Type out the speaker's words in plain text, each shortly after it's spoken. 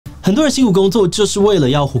很多人辛苦工作就是为了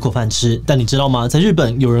要糊口饭吃，但你知道吗？在日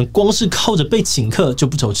本，有人光是靠着被请客就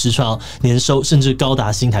不愁吃穿哦，年收甚至高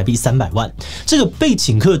达新台币300万。这个被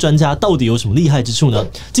请客专家到底有什么厉害之处呢？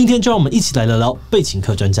今天就让我们一起来聊聊被请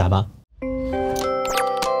客专家吧。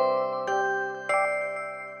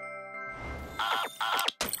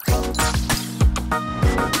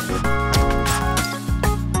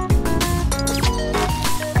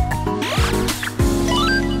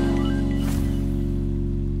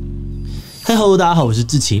Hello， 大家好，我是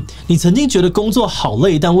志祺。你曾经觉得工作好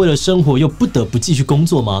累，但为了生活又不得不继续工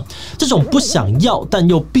作吗？这种不想要但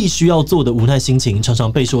又必须要做的无奈心情，常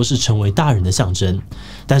常被说是成为大人的象征。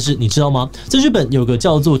但是你知道吗？在日本有个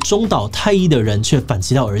叫做中岛太一的人，却反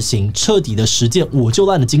其道而行，彻底的实践我就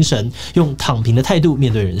烂的精神，用躺平的态度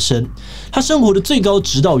面对人生。他生活的最高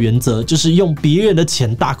指导原则就是用别人的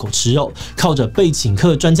钱大口吃肉，靠着被请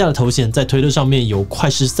客专家的头衔，在推特上面有快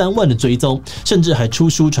13万的追踪，甚至还出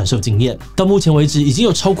书传授经验。到目前为止，已经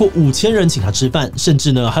有超过5000人请他吃饭，甚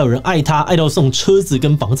至呢还有人爱他爱到送车子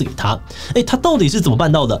跟房子给他。他到底是怎么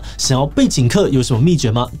办到的？想要被请客有什么秘诀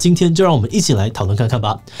吗？今天就让我们一起来讨论看看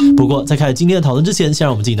吧。不过在开始今天的讨论之前，先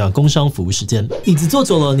让我们进一段工商服务时间。椅子坐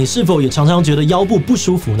久了，你是否也常常觉得腰部不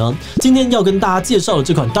舒服呢？今天要跟大家介绍的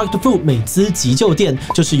这款 Dr. Fu 美姿脊救垫，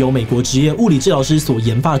就是由美国职业物理治疗师所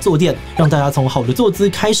研发的坐垫，让大家从好的坐姿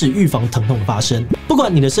开始预防疼痛的发生。不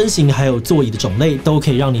管你的身形还有座椅的种类，都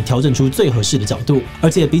可以让你调整出最合适的角度。而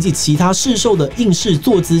且比起其他市售的硬式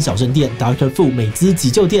坐姿矫正垫 ，Dr. Fu 美姿脊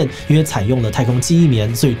救垫因为采用了太空记忆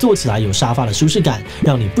棉，所以坐起来有沙发的舒适感，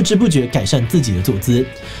让你不知不觉改善自己的坐姿。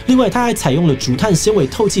另外，它还采用了竹炭纤维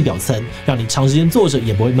透气表层，让你长时间坐着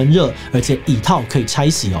也不会闷热，而且椅套可以拆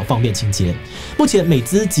洗哦，方便清洁。目前美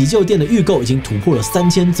姿脊救垫的预购已经突破了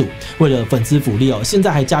3000组，为了粉丝福利哦，现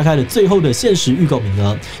在还加开了最后的限时预购名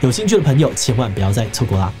额，有兴趣的朋友千万不要再错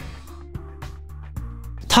过啦。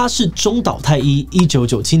他是中岛太一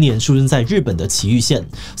，1997年出生在日本的埼玉县。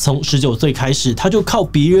从19岁开始，他就靠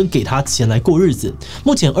别人给他钱来过日子。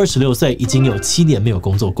目前26岁，已经有7年没有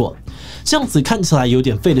工作过。这样子看起来有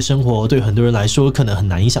点废的生活，对很多人来说可能很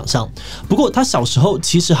难以想象。不过他小时候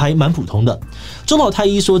其实还蛮普通的。中岛太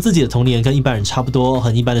一说自己的童年跟一般人差不多，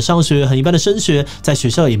很一般的上学，很一般的升学，在学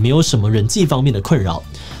校也没有什么人际方面的困扰。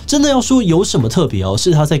真的要说有什么特别哦，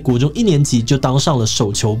是他在国中1年级就当上了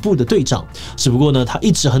手球部的队长。只不过呢，他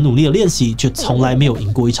一直很努力的练习，却从来没有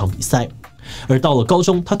赢过一场比赛。而到了高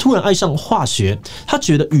中，他突然爱上化学，他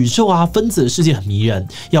觉得宇宙啊、分子的世界很迷人，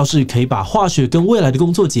要是可以把化学跟未来的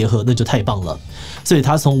工作结合，那就太棒了。所以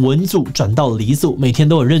他从文组转到了理组，每天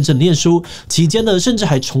都很认真的念书，期间呢，甚至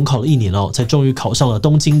还重考了1年哦，才终于考上了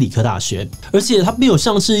东京理科大学。而且他没有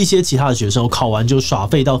像是一些其他的学生考完就耍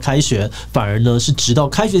废到开学，反而呢是直到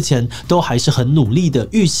开学前都还是很努力的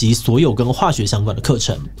预习所有跟化学相关的课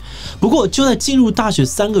程。不过就在进入大学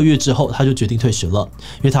3个月之后，他就决定退学了，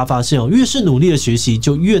因为他发现哦，越是努力的学习，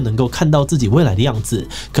就越能够看到自己未来的样子，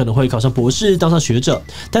可能会考上博士，当上学者。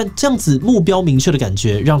但这样子目标明确的感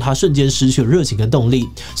觉，让他瞬间失去了热情跟动力，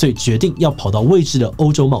所以决定要跑到未知的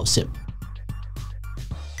欧洲冒险。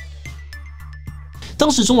当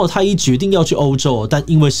时中岛太一决定要去欧洲，但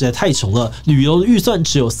因为实在太穷了，旅游的预算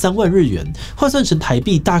只有3万日元，换算成台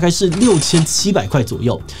币大概是6700块左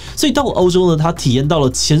右。所以到了欧洲呢，他体验到了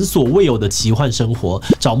前所未有的奇幻生活，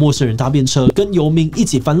找陌生人搭便车，跟游民一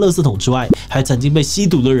起翻垃圾桶之外，还曾经被吸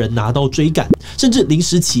毒的人拿刀追赶，甚至临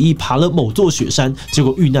时起意爬了某座雪山，结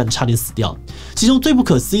果遇难差点死掉。其中最不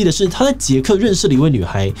可思议的是，他在捷克认识了一位女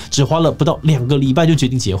孩，只花了不到2个礼拜就决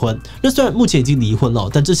定结婚。那虽然目前已经离婚了，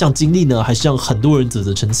但这项经历呢，还是让很多人啧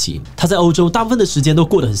啧称奇。他在欧洲大部分的时间都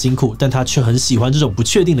过得很辛苦，但他却很喜欢这种不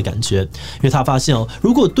确定的感觉，因为他发现哦，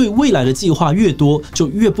如果对未来的计划越多，就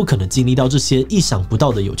越不可能经历到这些意想不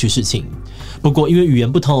到的有趣事情。不过因为语言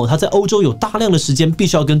不通，他在欧洲有大量的时间必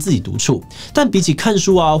须要跟自己独处，但比起看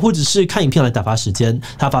书啊，或者是看影片来打发时间，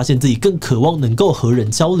他发现自己更渴望能够和人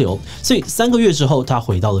交流，所以3个月之后，他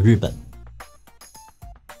回到了日本。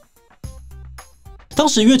当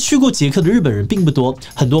时因为去过捷克的日本人并不多，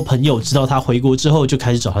很多朋友知道他回国之后就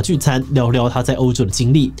开始找他聚餐，聊聊他在欧洲的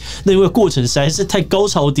经历。那因为过程实在是太高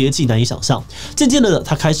潮迭起，难以想象。渐渐的，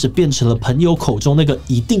他开始变成了朋友口中那个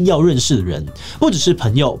一定要认识的人，不只是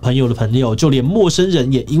朋友，朋友的朋友，就连陌生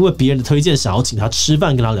人也因为别人的推荐想要请他吃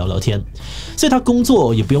饭，跟他聊聊天。所以他工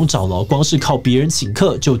作也不用找了，光是靠别人请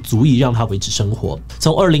客就足以让他维持生活。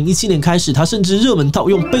从2017年开始，他甚至热门到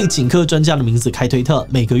用被请客专家的名字开推特，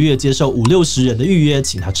每个月接受50-60人的预约，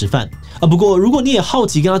请他吃饭。不过如果你也好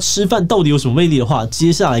奇跟他吃饭到底有什么魅力的话，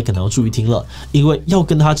接下来可能要注意听了，因为要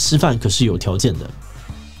跟他吃饭可是有条件的。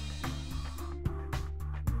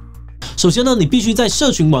首先呢，你必须在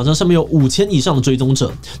社群网站上面有5000以上的追踪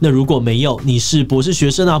者。那如果没有，你是博士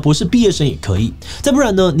学生啊、博士毕业生也可以。再不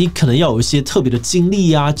然呢，你可能要有一些特别的经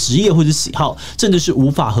历啊、职业或者喜好，甚至是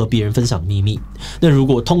无法和别人分享秘密。那如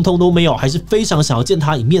果通通都没有，还是非常想要见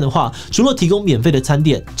他一面的话，除了提供免费的餐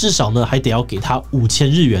点，至少呢还得要给他5000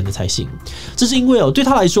日元的才行。这是因为对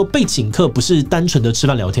他来说，被请客不是单纯的吃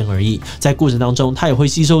饭聊天而已，在过程当中，他也会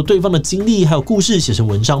吸收对方的经历还有故事，写成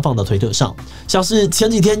文章放到推特上。像是前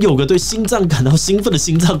几天有个对心脏感到兴奋的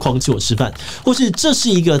心脏狂请我吃饭，或是这是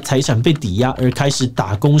一个财产被抵押而开始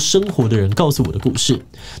打工生活的人告诉我的故事。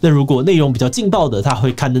那如果内容比较劲爆的，他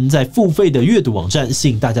会刊登在付费的阅读网站，吸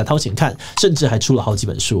引大家掏钱看，甚至还出了好几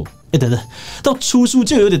本书。等等，到出书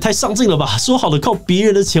就有点太上进了吧？说好的靠别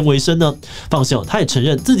人的钱为生呢？放心，他也承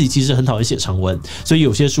认自己其实很讨厌写长文，所以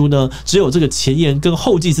有些书呢，只有这个前言跟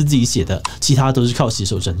后记是自己写的，其他都是靠写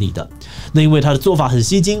手整理的。那因为他的做法很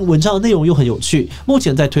吸睛，文章的内容又很有趣，目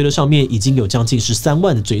前在推特上面已经有将近13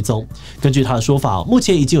万的追踪。根据他的说法，目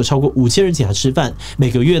前已经有超过5000人请他吃饭，每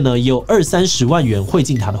个月呢也有20-30万元汇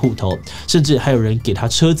进他的户头，甚至还有人给他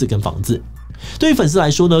车子跟房子。对于粉丝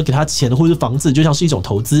来说呢，给他钱或是房子就像是一种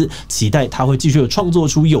投资，期待他会继续的创作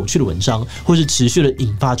出有趣的文章，或是持续的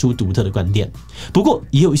引发出独特的观点。不过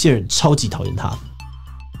也有一些人超级讨厌他。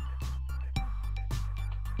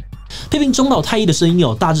批评中岛太一的声音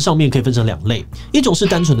大致上面可以分成2类，一种是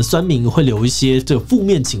单纯的酸民，会留一些这个负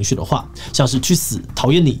面情绪的话，像是去死、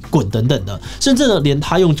讨厌你、滚等等的，甚至呢连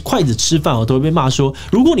他用筷子吃饭都会被骂说，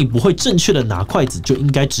如果你不会正确的拿筷子，就应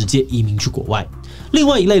该直接移民去国外。另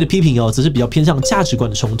外一类的批评则是比较偏向价值观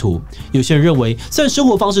的冲突。有些人认为，虽然生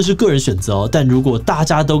活方式是个人选择但如果大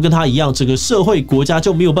家都跟他一样，整个社会国家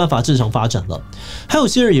就没有办法正常发展了。还有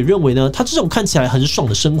些人也认为呢，他这种看起来很爽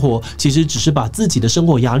的生活，其实只是把自己的生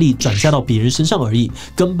活压力转嫁到别人身上而已，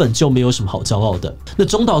根本就没有什么好骄傲的。那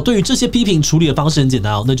中岛对于这些批评处理的方式很简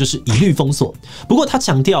单那就是一律封锁。不过他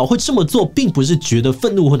强调，会这么做并不是觉得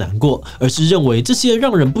愤怒或难过，而是认为这些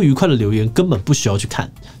让人不愉快的留言根本不需要去看。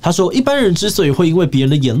他说，一般人之所以会因为别人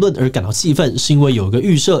的言论而感到气愤，是因为有一个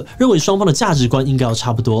预设，认为双方的价值观应该要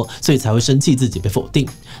差不多，所以才会生气自己被否定。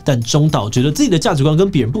但中岛觉得自己的价值观跟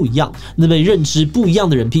别人不一样，那被认知不一样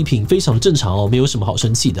的人批评非常正常没有什么好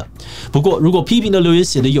生气的。不过如果批评的留言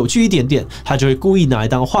写得有趣一点点，他就会故意拿来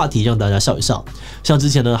当话题让大家笑一笑。像之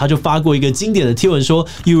前呢，他就发过一个经典的贴文说，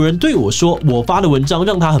有人对我说我发的文章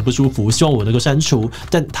让他很不舒服，希望我能够删除，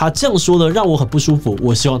但他这样说呢让我很不舒服，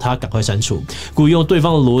我希望他赶快删除，故意用对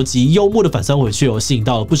方的逻辑幽默的反酸回去吸引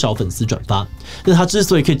到了不少粉丝转发。那他之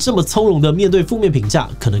所以可以这么从容的面对负面评价，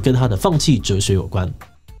可能跟他的放弃哲学有关。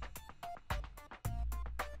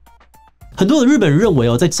很多的日本人认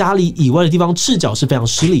为在家里以外的地方赤脚是非常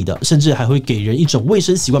失礼的，甚至还会给人一种卫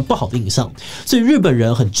生习惯不好的印象，所以日本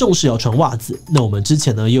人很重视要穿袜子。那我们之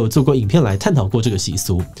前呢也有做过影片来探讨过这个习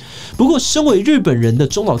俗。不过身为日本人的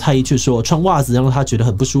中岛太一却说，穿袜子让他觉得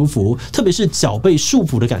很不舒服，特别是脚被束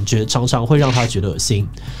缚的感觉，常常会让他觉得恶心。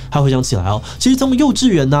他回想起来其实从幼稚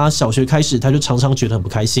园小学开始，他就常常觉得很不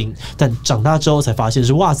开心，但长大之后才发现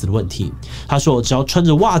是袜子的问题。他说只要穿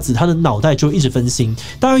着袜子，他的脑袋就会一直分心，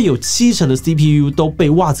大约有70%的 CPU 都被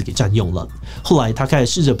袜子给占用了。后来他开始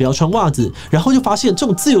试着不要穿袜子，然后就发现这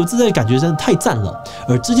种自由自在的感觉真的太赞了。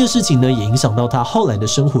而这件事情呢，也影响到他后来的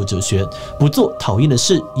生活哲学，不做讨厌的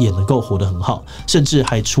事也能够活得很好，甚至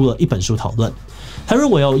还出了一本书讨论。他认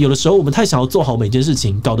为有的时候我们太想要做好每件事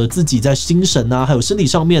情，搞得自己在精神还有身体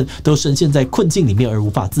上面都深陷在困境里面而无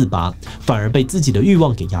法自拔，反而被自己的欲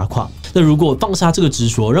望给压垮。那如果放下这个执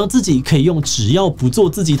着，让自己可以用只要不做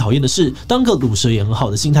自己讨厌的事，当个卤蛇也很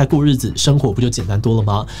好的心态过日子，生活不就简单多了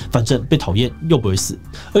吗？反正被讨厌又不会死。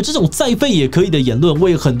而这种再废也可以的言论，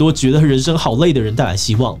为很多觉得人生好累的人带来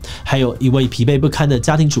希望。还有一位疲惫不堪的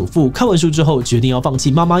家庭主妇，看完书之后决定要放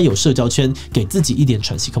弃妈妈有社交圈，给自己一点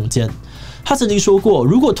喘息空间。他曾经说过，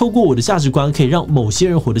如果透过我的价值观可以让某些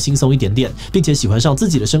人活得轻松一点点，并且喜欢上自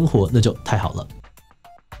己的生活，那就太好了。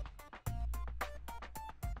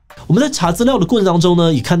我们在查资料的过程当中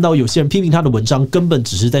呢，也看到有些人批评他的文章根本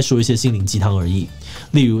只是在说一些心灵鸡汤而已。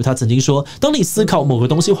例如他曾经说，当你思考某个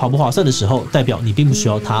东西划不划算的时候，代表你并不需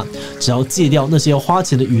要它，只要戒掉那些要花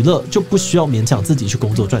钱的娱乐，就不需要勉强自己去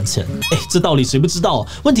工作赚钱。这道理谁不知道？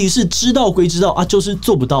问题是知道归知道就是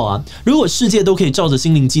做不到啊。如果世界都可以照着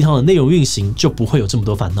心灵鸡汤的内容运行，就不会有这么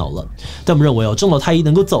多烦恼了。但我们认为中岛太一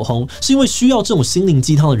能够走红，是因为需要这种心灵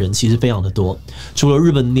鸡汤的人其实非常的多。除了日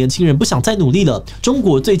本的年轻人不想再努力了，中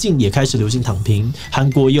国最近也开始流行躺平，韩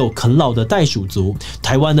国也有啃老的袋鼠族，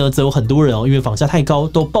台湾呢则有很多人因为房价太高高，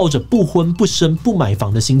都抱着不婚不生不买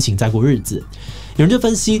房的心情在过日子。有人就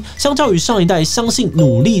分析，相较于上一代相信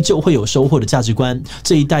努力就会有收获的价值观，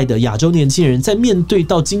这一代的亚洲年轻人在面对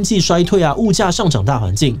到经济衰退物价上涨大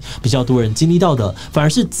环境，比较多人经历到的反而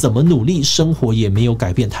是怎么努力生活也没有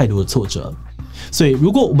改变太多的挫折。所以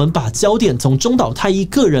如果我们把焦点从中岛太一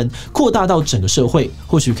个人扩大到整个社会，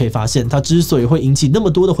或许可以发现他之所以会引起那么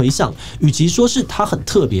多的回响，与其说是他很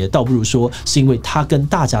特别，倒不如说是因为他跟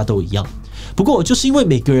大家都一样。不过就是因为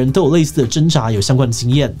每个人都有类似的挣扎，有相关的经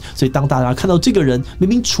验，所以当大家看到这个人明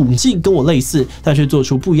明处境跟我类似，但却做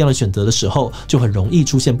出不一样的选择的时候，就很容易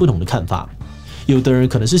出现不同的看法。有的人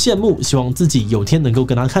可能是羡慕，希望自己有天能够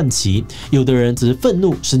跟他看齐；有的人只是愤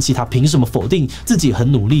怒，生气他凭什么否定自己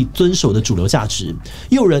很努力遵守的主流价值；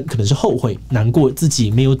也有人可能是后悔，难过自己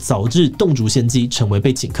没有早日动足先机，成为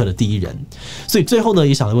被请客的第一人。所以最后呢，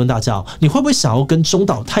也想来问大家，你会不会想要跟中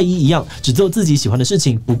岛太一一样，只做自己喜欢的事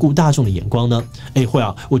情，不顾大众的眼光呢？会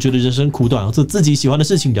啊，我觉得人生苦短，做自己喜欢的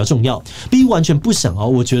事情比较重要。B 完全不想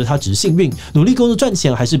我觉得他只是幸运，努力工作赚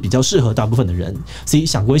钱还是比较适合大部分的人。C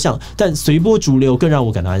想归想，但随波逐流更让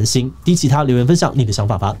我感到安心。低其他留言分享你的想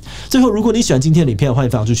法吧。最后，如果你喜欢今天的影片，欢迎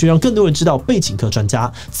分享出去，让更多人知道被请客专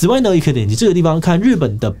家。此外呢，也可以点击这个地方看日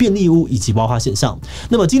本的便利屋以及蛙化现象。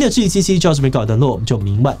那么今天的志祺七七就到这边告一段落，我们就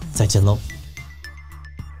明晚再见喽。